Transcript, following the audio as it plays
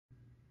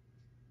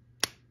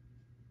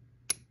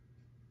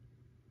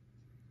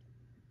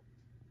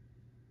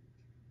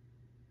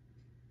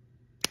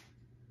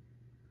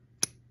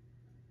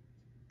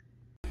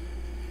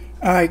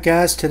Alright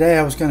guys, today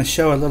I was going to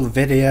show a little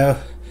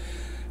video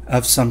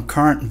of some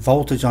current and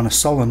voltage on a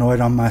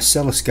solenoid on my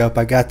oscilloscope.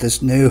 I got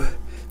this new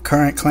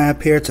current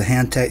clamp here. It's a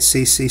Handtech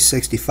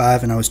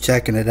CC65 and I was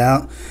checking it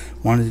out.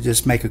 Wanted to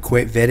just make a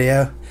quick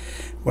video.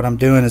 What I'm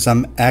doing is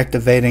I'm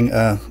activating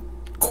a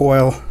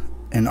coil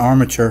and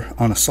armature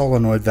on a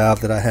solenoid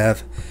valve that I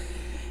have,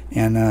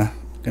 and I'm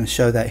going to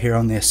show that here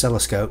on the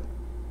oscilloscope.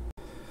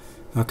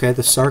 Okay,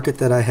 the circuit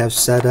that I have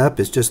set up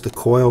is just the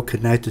coil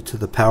connected to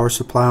the power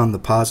supply on the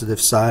positive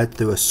side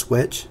through a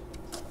switch.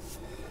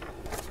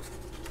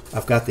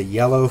 I've got the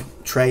yellow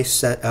trace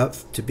set up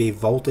to be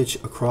voltage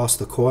across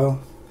the coil.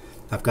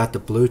 I've got the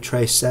blue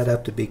trace set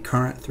up to be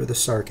current through the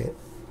circuit.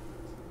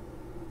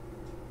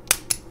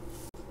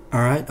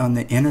 Alright, on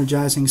the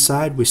energizing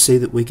side we see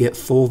that we get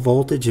full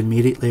voltage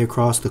immediately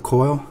across the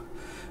coil.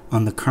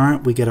 On the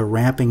current we get a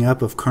ramping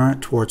up of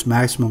current towards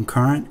maximum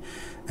current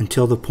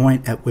until the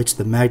point at which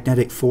the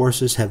magnetic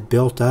forces have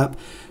built up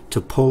to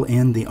pull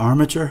in the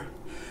armature.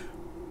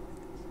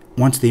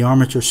 Once the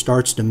armature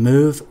starts to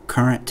move,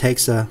 current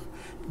takes a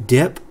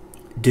dip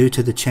due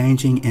to the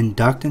changing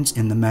inductance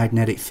in the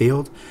magnetic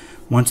field.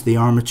 Once the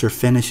armature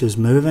finishes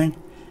moving,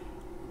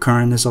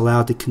 current is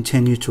allowed to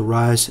continue to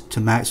rise to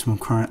maximum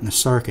current in the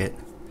circuit.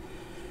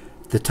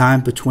 The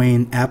time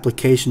between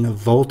application of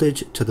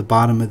voltage to the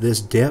bottom of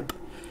this dip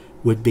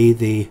would be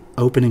the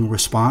opening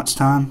response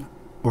time,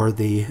 or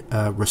the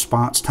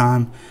response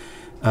time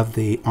of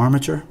the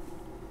armature.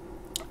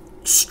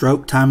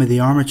 Stroke time of the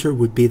armature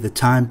would be the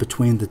time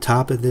between the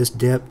top of this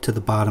dip to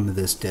the bottom of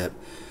this dip.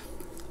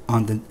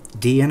 On the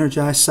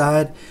de-energized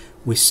side,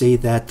 we see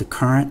that the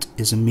current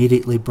is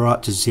immediately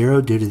brought to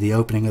zero due to the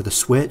opening of the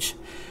switch.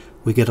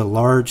 We get a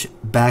large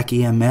back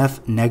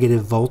EMF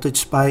negative voltage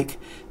spike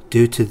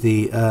due to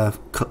the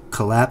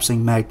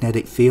collapsing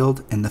magnetic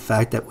field and the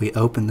fact that we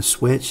open the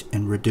switch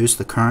and reduce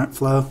the current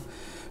flow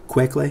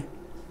quickly.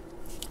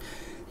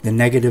 The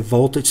negative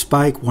voltage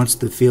spike, once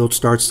the field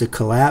starts to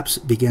collapse,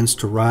 begins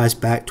to rise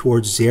back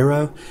towards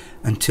zero,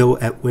 until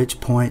at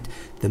which point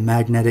the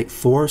magnetic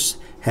force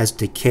has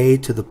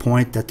decayed to the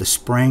point that the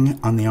spring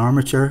on the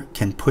armature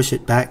can push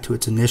it back to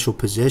its initial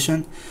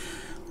position.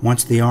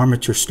 Once the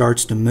armature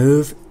starts to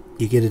move,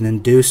 you get an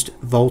induced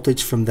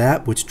voltage from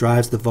that, which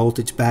drives the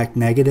voltage back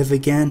negative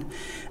again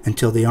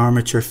until the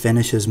armature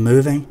finishes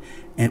moving,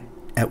 and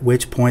at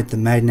which point the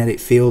magnetic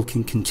field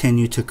can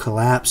continue to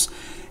collapse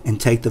and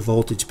take the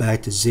voltage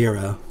back to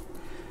zero.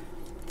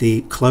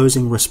 The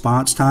closing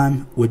response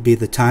time would be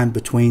the time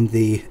between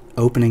the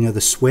opening of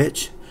the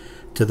switch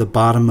to the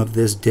bottom of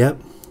this dip.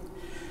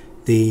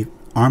 The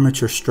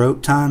armature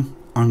stroke time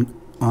on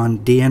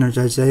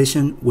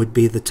de-energization would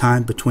be the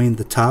time between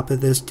the top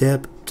of this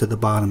dip to the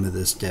bottom of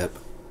this dip.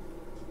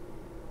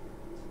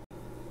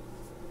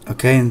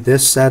 Okay, in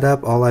this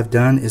setup all I've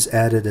done is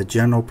added a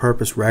general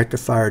purpose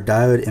rectifier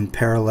diode in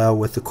parallel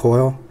with the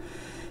coil,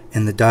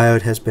 and the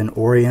diode has been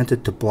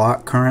oriented to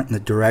block current in the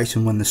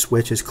direction when the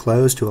switch is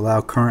closed to allow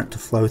current to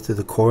flow through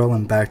the coil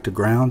and back to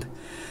ground.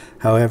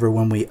 However,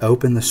 when we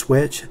open the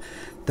switch,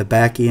 the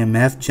back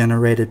EMF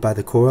generated by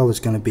the coil is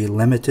going to be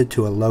limited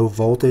to a low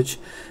voltage,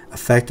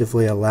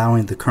 effectively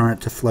allowing the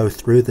current to flow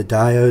through the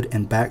diode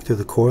and back through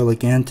the coil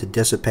again to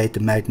dissipate the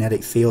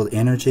magnetic field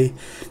energy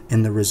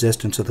in the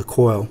resistance of the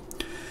coil.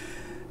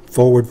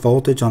 Forward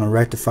voltage on a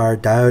rectifier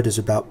diode is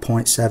about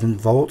 0.7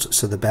 volts,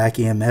 so the back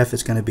EMF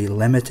is going to be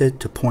limited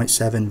to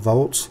 0.7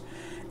 volts,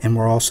 and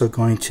we're also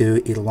going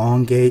to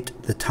elongate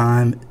the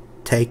time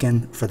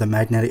taken for the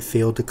magnetic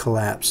field to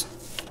collapse.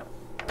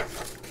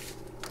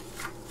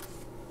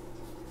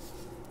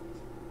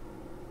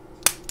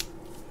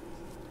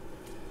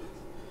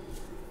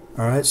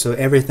 Alright, so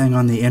everything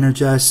on the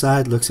energized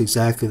side looks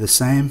exactly the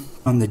same.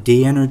 On the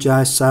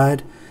de-energized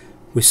side,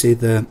 we see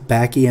the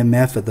back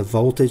EMF of the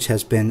voltage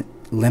has been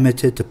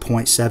limited to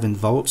 0.7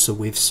 volts, so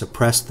we've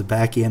suppressed the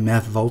back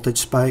EMF voltage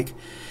spike.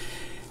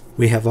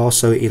 We have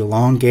also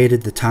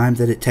elongated the time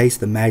that it takes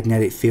the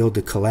magnetic field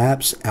to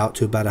collapse out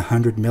to about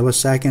 100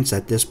 milliseconds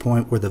at this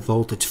point where the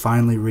voltage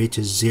finally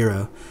reaches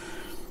zero.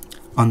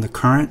 On the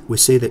current, we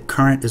see that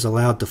current is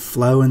allowed to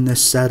flow in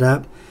this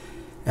setup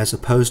as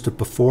opposed to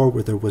before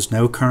where there was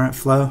no current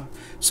flow.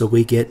 So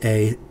we get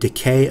a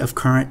decay of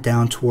current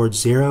down towards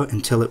zero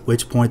until at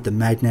which point the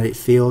magnetic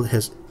field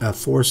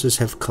forces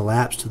have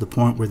collapsed to the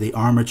point where the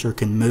armature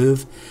can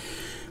move.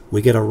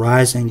 We get a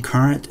rise in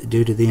current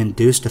due to the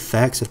induced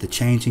effects of the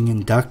changing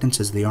inductance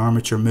as the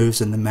armature moves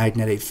in the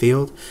magnetic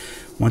field.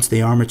 Once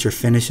the armature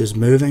finishes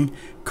moving,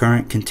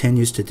 current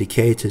continues to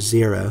decay to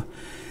zero.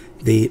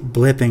 The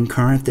blip in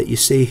current that you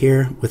see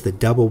here with the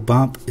double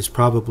bump is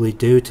probably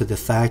due to the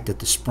fact that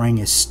the spring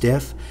is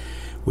stiff,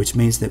 which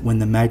means that when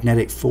the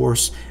magnetic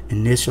force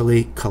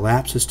initially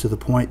collapses to the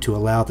point to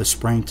allow the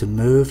spring to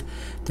move,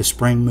 the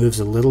spring moves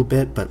a little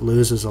bit but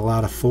loses a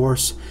lot of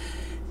force,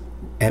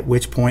 at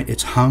which point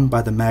it's hung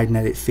by the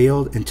magnetic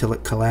field until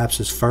it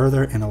collapses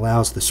further and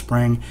allows the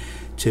spring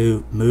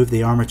to move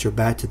the armature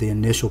back to the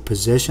initial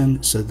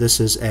position. So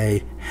this is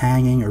a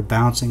hanging or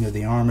bouncing of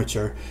the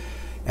armature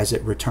as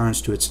it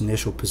returns to its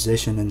initial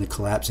position in the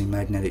collapsing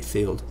magnetic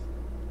field.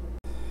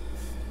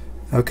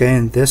 Okay,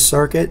 in this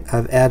circuit,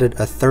 I've added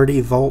a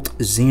 30-volt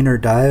Zener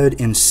diode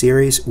in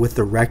series with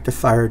the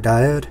rectifier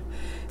diode,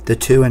 the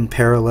two in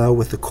parallel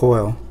with the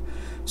coil.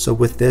 So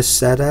with this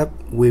setup,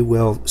 we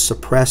will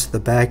suppress the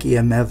back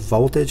EMF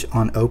voltage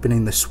on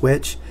opening the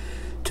switch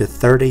to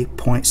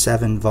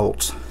 30.7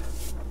 volts.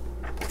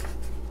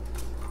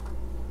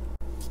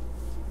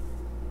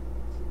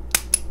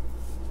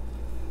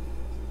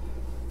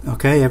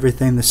 Okay,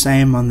 everything the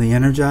same on the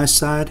energized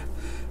side.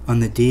 On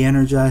the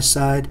de-energized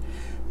side,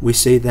 we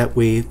see that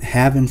we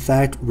have in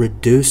fact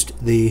reduced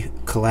the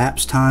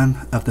collapse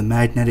time of the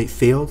magnetic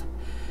field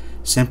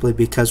simply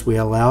because we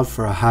allowed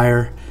for a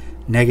higher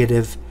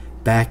negative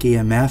back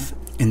EMF.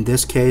 In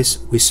this case,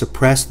 we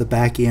suppress the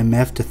back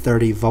EMF to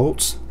 30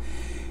 volts.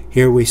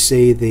 Here we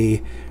see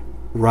the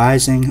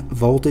rising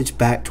voltage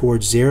back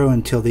towards zero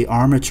until the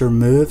armature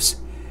moves,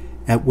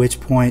 at which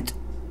point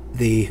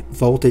the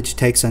voltage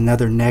takes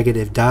another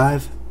negative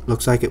dive.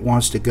 Looks like it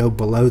wants to go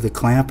below the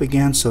clamp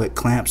again, so it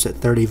clamps at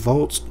 30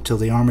 volts until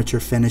the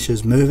armature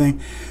finishes moving.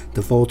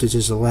 The voltage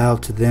is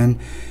allowed to then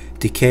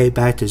decay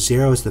back to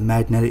zero as the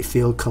magnetic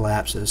field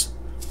collapses.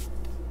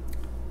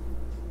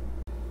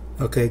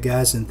 Okay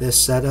guys, in this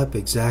setup,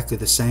 exactly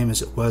the same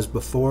as it was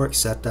before,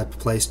 except I've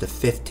placed a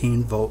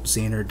 15-volt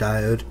Zener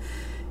diode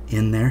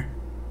in there,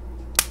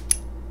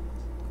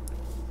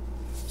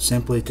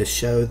 simply to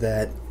show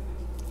that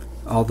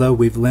although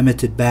we've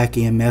limited back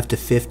EMF to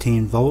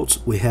 15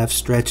 volts, we have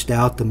stretched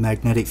out the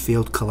magnetic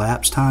field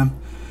collapse time.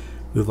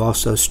 We've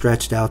also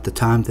stretched out the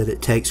time that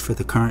it takes for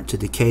the current to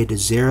decay to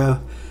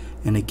zero.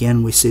 And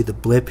again, we see the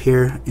blip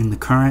here in the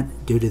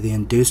current due to the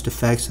induced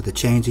effects of the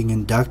changing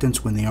inductance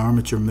when the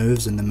armature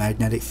moves in the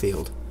magnetic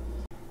field.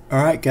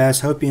 Alright guys,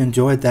 hope you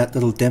enjoyed that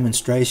little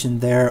demonstration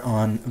there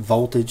on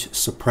voltage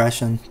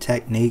suppression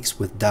techniques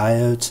with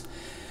diodes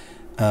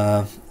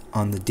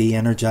on the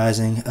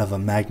de-energizing of a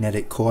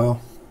magnetic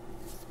coil.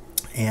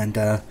 And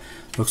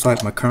looks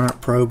like my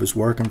current probe is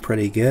working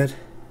pretty good.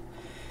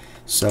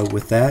 So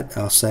with that,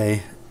 I'll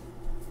say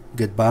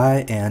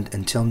goodbye and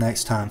until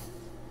next time.